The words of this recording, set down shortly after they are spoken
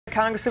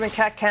Congresswoman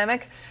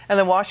Cammack and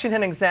the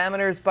Washington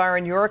Examiner's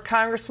Byron York.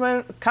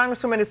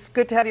 Congresswoman, it's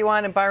good to have you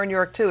on, and Byron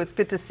York, too. It's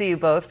good to see you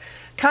both.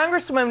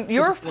 Congresswoman,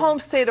 your home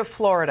state of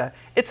Florida,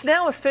 it's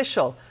now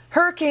official.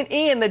 Hurricane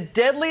Ian, the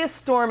deadliest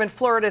storm in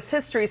Florida's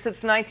history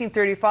since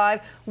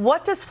 1935.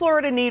 What does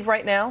Florida need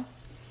right now?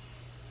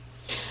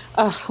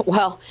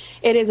 Well,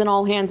 it is an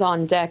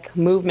all-hands-on-deck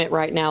movement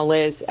right now,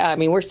 Liz. I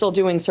mean, we're still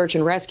doing search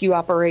and rescue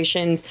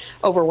operations.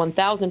 Over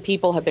 1,000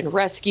 people have been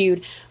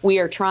rescued. We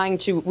are trying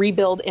to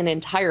rebuild an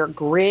entire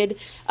grid.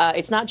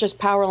 It's not just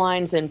power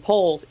lines and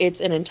poles. It's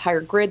an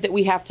entire grid that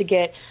we have to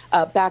get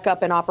back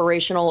up and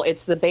operational.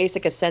 It's the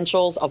basic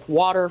essentials of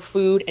water,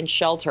 food, and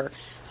shelter.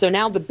 So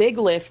now the big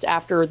lift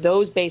after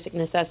those basic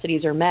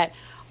necessities are met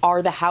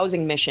are the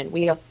housing mission.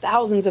 We have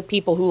thousands of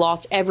people who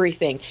lost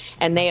everything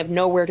and they have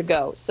nowhere to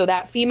go. So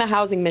that FEMA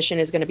housing mission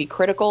is going to be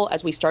critical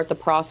as we start the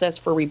process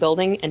for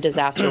rebuilding and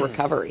disaster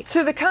recovery.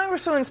 To the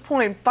Congresswoman's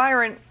point,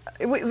 Byron,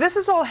 this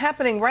is all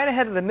happening right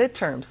ahead of the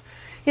midterms.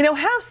 You know,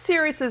 how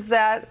serious is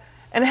that?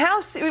 And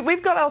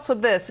we've got also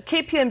this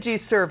KPMG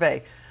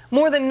survey.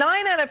 More than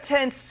 9 out of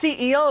 10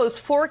 CEOs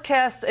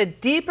forecast a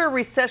deeper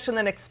recession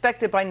than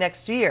expected by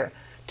next year.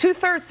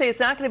 2/3 say it's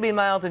not going to be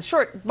mild and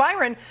short.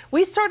 Byron,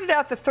 we started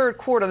out the third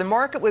quarter. The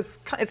market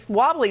it's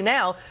wobbly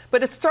now,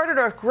 but it started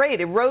off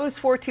great. It rose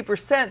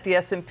 14%, the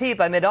S&P,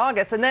 by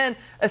mid-August, and then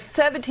a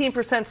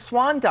 17%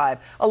 swan dive.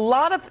 A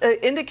lot of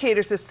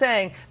indicators are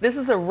saying this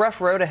is a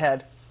rough road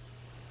ahead.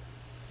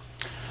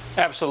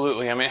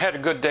 Absolutely. I mean, it had a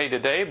good day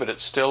today, but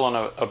it's still in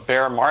a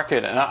bear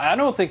market. And I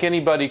don't think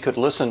anybody could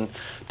listen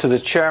to the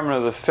chairman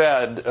of the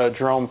Fed,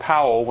 Jerome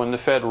Powell, when the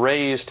Fed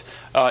raised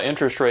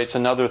interest rates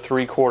another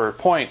 3/4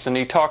 points. And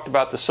he talked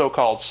about the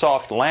so-called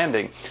soft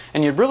landing.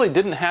 And you really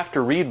didn't have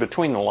to read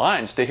between the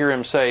lines to hear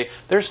him say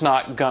there's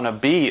not going to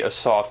be a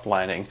soft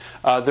landing.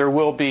 There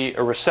will be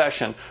a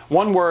recession.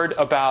 One word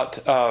about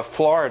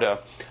Florida.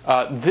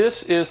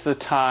 This is the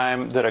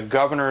time that a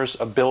governor's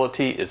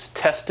ability is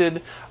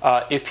tested.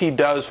 If he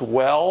does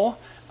well,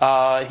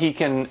 he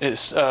can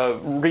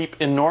reap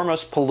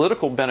enormous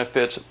political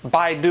benefits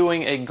by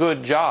doing a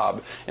good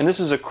job. And this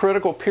is a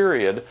critical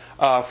period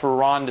for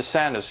Ron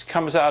DeSantis. He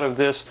comes out of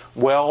this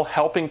well,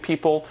 helping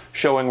people,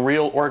 showing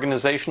real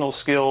organizational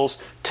skills,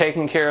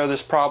 taking care of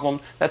this problem.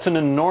 That's an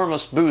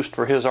enormous boost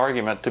for his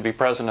argument to be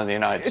president of the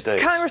United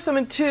States.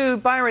 Congresswoman, to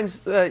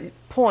Byron's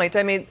point,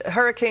 I mean,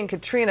 Hurricane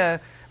Katrina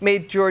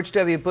made George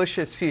W.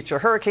 Bush's future.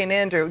 Hurricane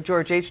Andrew,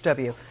 George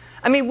H.W.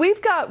 I mean,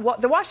 we've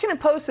got, the Washington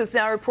Post is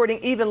now reporting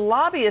even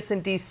lobbyists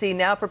in D.C.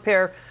 now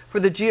prepare for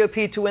the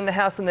GOP to win the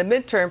House in the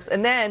midterms,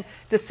 and then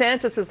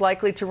DeSantis is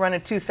likely to run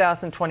in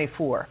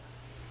 2024.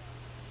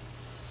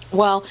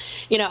 Well,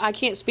 you know, I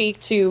can't speak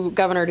to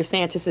Governor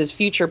DeSantis's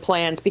future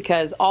plans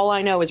because all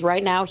I know is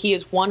right now he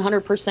is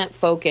 100%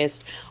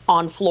 focused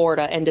on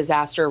Florida and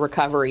disaster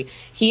recovery.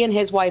 He and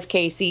his wife,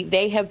 Casey,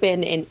 they have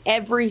been in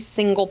every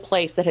single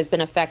place that has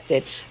been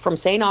affected, from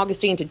St.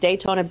 Augustine to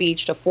Daytona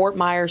Beach to Fort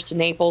Myers to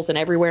Naples and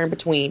everywhere in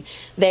between.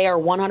 They are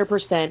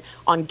 100%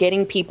 on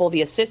getting people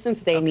the assistance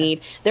they need.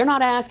 They're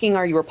not asking,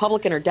 are you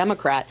Republican or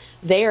Democrat?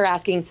 They are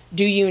asking,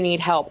 do you need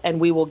help? And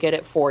we will get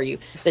it for you.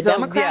 The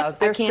Democrats,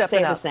 I can't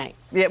say the same.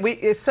 Yeah,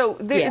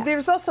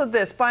 there's also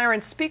this.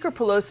 Byron, Speaker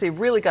Pelosi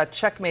really got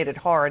checkmated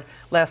hard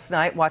last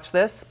night. Watch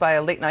this by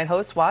a late-night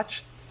host.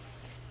 Watch.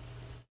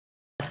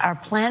 Our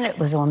planet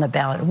was on the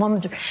ballot.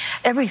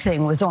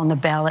 Everything was on the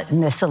ballot in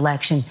this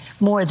election,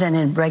 more than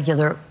in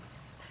regular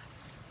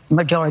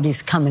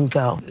majorities come and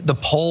go. The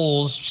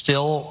polls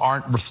still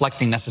aren't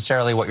reflecting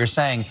necessarily what you're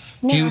saying.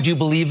 No. Do you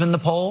believe in the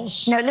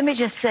polls? No, let me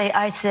just say,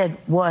 I said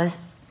was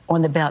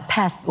on the ballot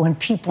past when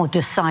people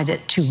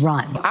decided to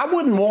run. I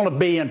wouldn't want to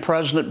be in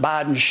President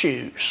Biden's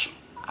shoes.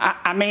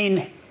 I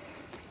mean,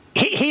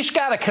 he's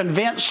got to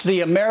convince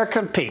the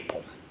American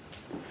people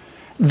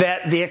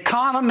that the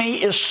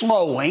economy is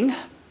slowing,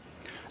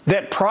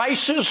 that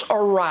prices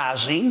are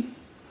rising,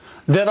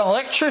 that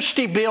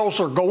electricity bills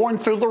are going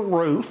through the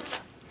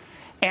roof,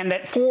 and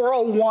that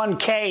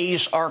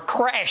 401ks are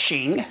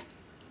crashing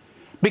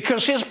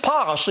because his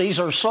policies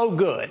are so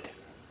good.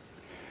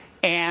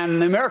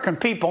 And the American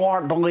people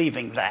aren't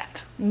believing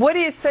that. What do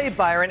you say,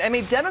 Byron? I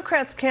mean,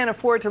 Democrats can't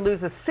afford to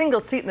lose a single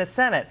seat in the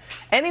Senate.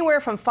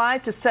 Anywhere from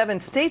 5 to 7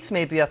 states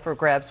may be up for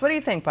grabs. What do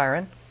you think,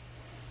 Byron?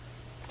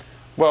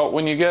 Well,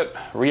 when you get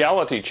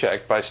reality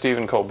checked by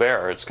Stephen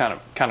Colbert, it's kind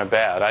of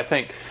bad. I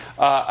think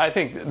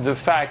the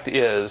fact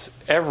is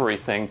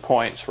everything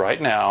points right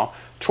now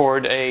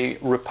toward a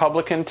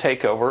Republican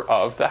takeover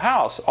of the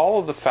House. All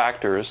of the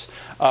factors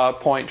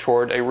point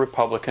toward a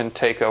Republican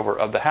takeover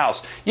of the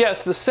House.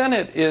 Yes, the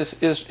Senate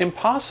is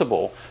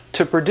impossible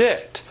to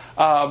predict.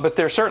 But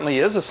there certainly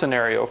is a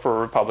scenario for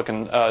a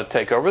Republican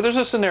takeover. There's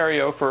a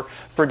scenario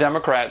for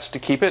Democrats to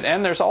keep it,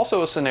 and there's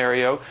also a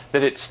scenario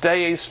that it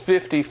stays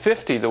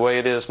 50-50 the way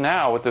it is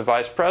now, with the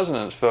vice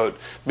president's vote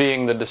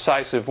being the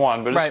decisive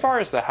one. But as far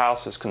as the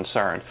House is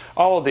concerned,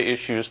 all of the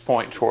issues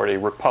point toward a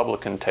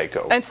Republican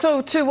takeover. And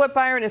so, to what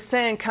Byron is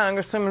saying,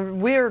 Congresswoman,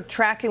 we're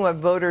tracking what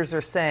voters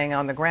are saying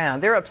on the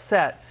ground. They're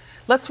upset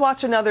Let's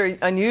watch another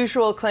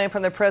unusual claim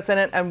from the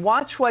president and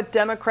watch what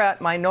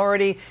Democrat,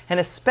 minority, and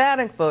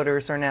Hispanic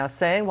voters are now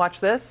saying. Watch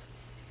this.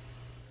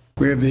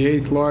 We have the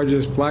 8th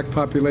largest black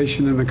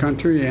population in the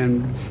country,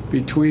 and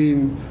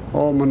between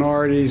all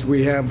minorities,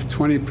 we have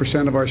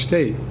 20% of our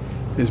state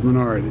is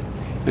minority.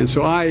 And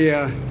so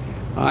I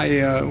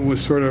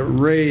was sort of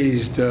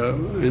raised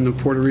in the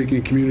Puerto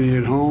Rican community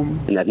at home.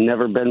 And I've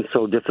never been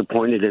so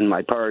disappointed in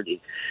my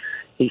party.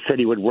 He said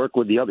he would work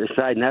with the other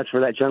side, and that's for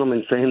that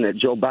gentleman saying that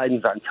Joe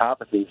Biden's on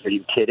top of things. Are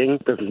you kidding?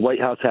 The White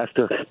House has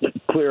to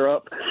clear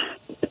up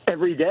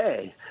every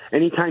day.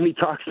 Anytime he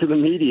talks to the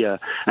media,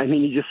 I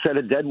mean, he just said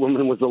a dead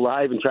woman was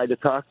alive and tried to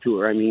talk to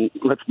her. I mean,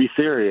 let's be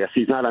serious.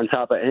 He's not on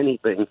top of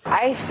anything.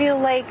 I feel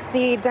like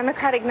the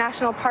Democratic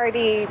National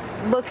Party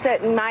looks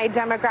at my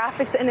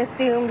demographics and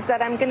assumes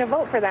that I'm going to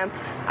vote for them.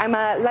 I'm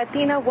a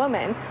Latina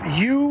woman.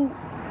 You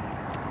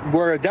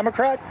were a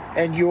Democrat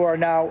and you are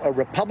now a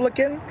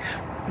Republican.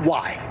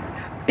 Why?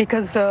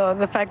 Because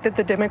the fact that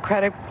the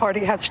Democratic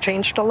Party has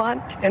changed a lot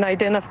and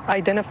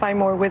identify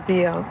more with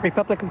the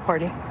Republican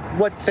Party.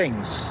 What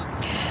things?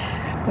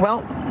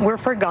 Well, we're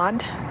for God,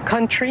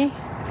 country,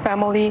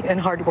 family, and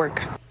hard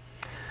work.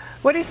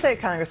 What do you say,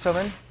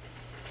 Congresswoman?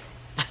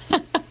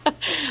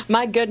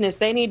 My goodness,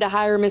 they need to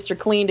hire Mr.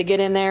 Clean to get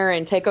in there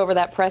and take over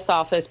that press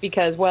office,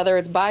 because whether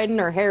it's Biden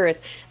or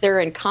Harris, they're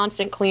in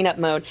constant cleanup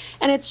mode.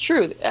 And it's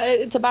true.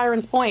 To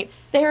Byron's point,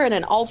 they're in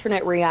an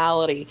alternate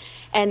reality.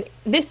 And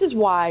this is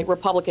why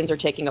Republicans are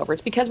taking over.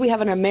 It's because we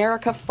have an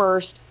America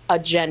First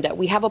agenda.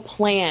 We have a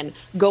plan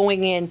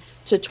going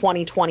into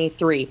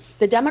 2023.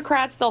 The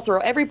Democrats, they'll throw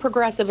every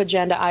progressive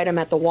agenda item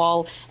at the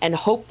wall and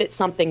hope that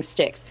something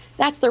sticks.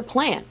 That's their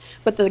plan.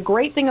 But the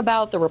great thing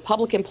about the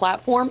Republican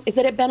platform is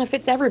that it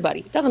benefits everybody.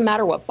 It doesn't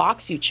matter what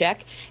box you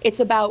check.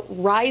 It's about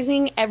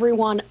rising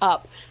everyone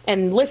up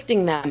and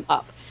lifting them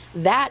up.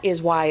 That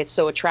is why it's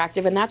so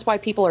attractive, and that's why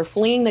people are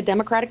fleeing the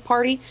Democratic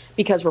Party,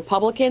 because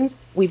Republicans,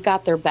 we've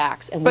got their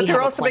backs. And but they're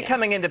also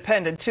becoming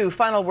independent, too.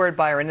 Final word,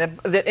 Byron.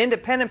 The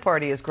independent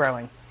party is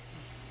growing.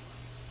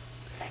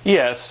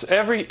 Yes,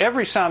 every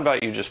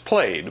soundbite you just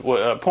played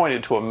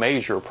pointed to a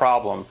major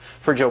problem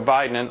for Joe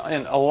Biden.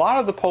 And a lot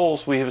of the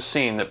polls we have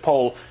seen that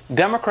poll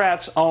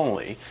Democrats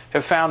only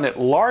have found that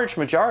large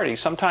majorities,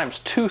 sometimes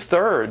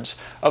 2/3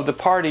 of the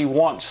party,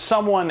 want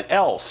someone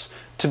else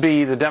to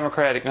be the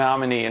Democratic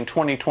nominee in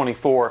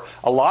 2024.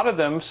 A lot of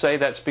them say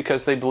that's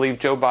because they believe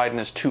Joe Biden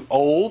is too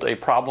old, a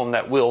problem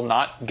that will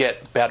not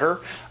get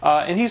better,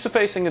 and he's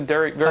facing a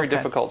very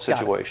difficult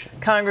situation.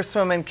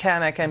 Congresswoman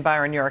Cammack and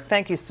Byron York,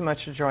 thank you so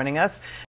much for joining us.